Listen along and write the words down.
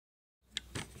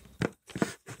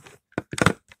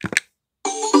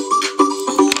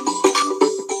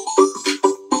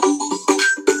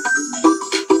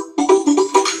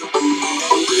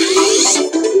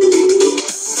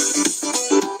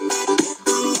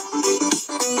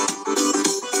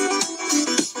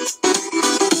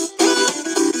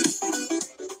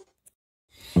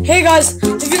Hey guys,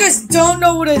 if you guys don't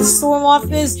know what a storm off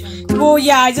is, well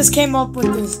yeah, I just came up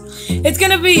with this. It's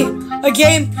gonna be a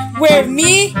game where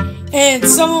me and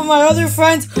some of my other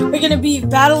friends are gonna be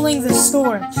battling the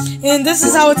storm. And this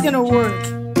is how it's gonna work.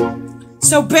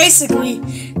 So basically,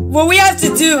 what we have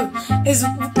to do is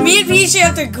me and Peachy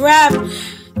have to grab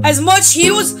as much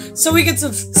heals so we can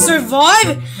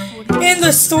survive in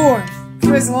the storm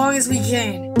for as long as we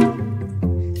can.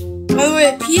 By the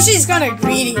way, Peachy's kinda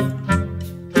greedy.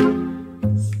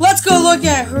 Let's go look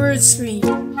at her screen.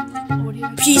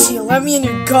 Peachy, let me in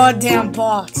your goddamn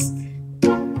box.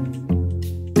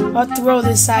 I'll throw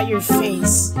this at your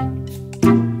face. I'm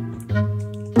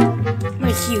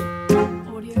gonna heal.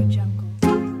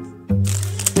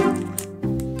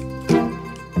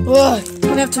 Ugh, I'm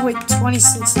gonna have to wait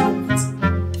 26 minutes.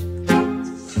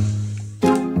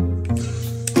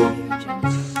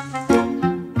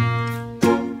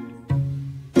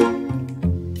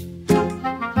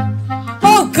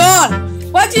 Oh god!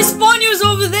 Why'd you spawn yours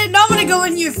over there? Now I'm gonna go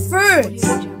in here first.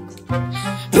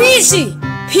 Peachy!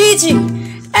 Peachy!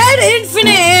 Add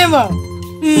infinite ammo!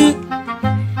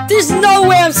 There's no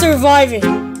way I'm surviving.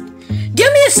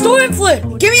 Give me a storm flip!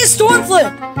 Give me a storm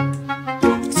flip!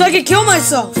 So I can kill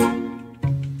myself.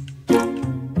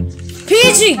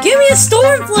 Peachy, give me a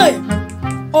storm flip!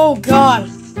 Oh god.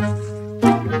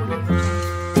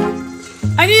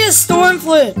 I need a storm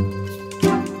flip.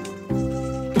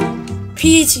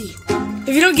 Peachy,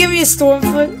 if you don't give me a storm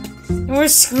flip, then we're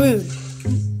screwed.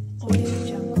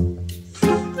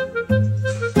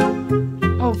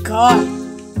 Oh god.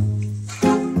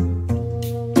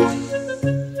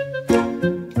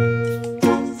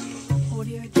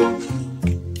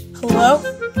 Hello?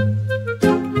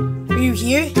 Are you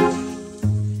here?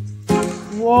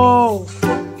 Whoa.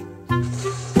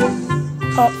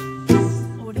 Oh.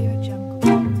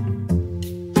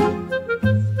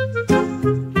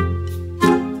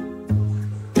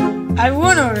 I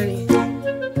won already.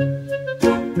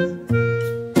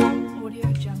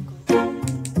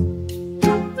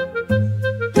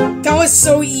 That was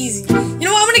so easy. You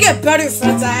know what? I'm gonna get better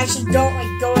friends that actually don't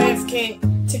like go AFK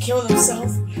to kill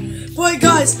themselves. But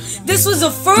guys, this was the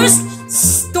first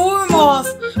storm off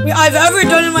I've ever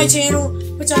done in my channel,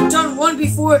 which I've done one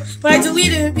before, but I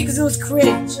deleted it because it was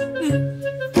cringe.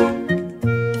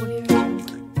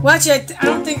 Well, actually, I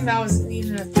don't think that was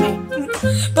even a thing.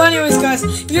 But anyways, guys,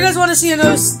 if you guys want to see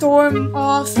another storm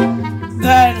off,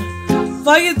 then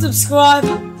like and subscribe.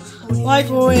 Like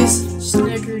always,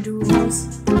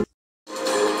 Snickerdoodles.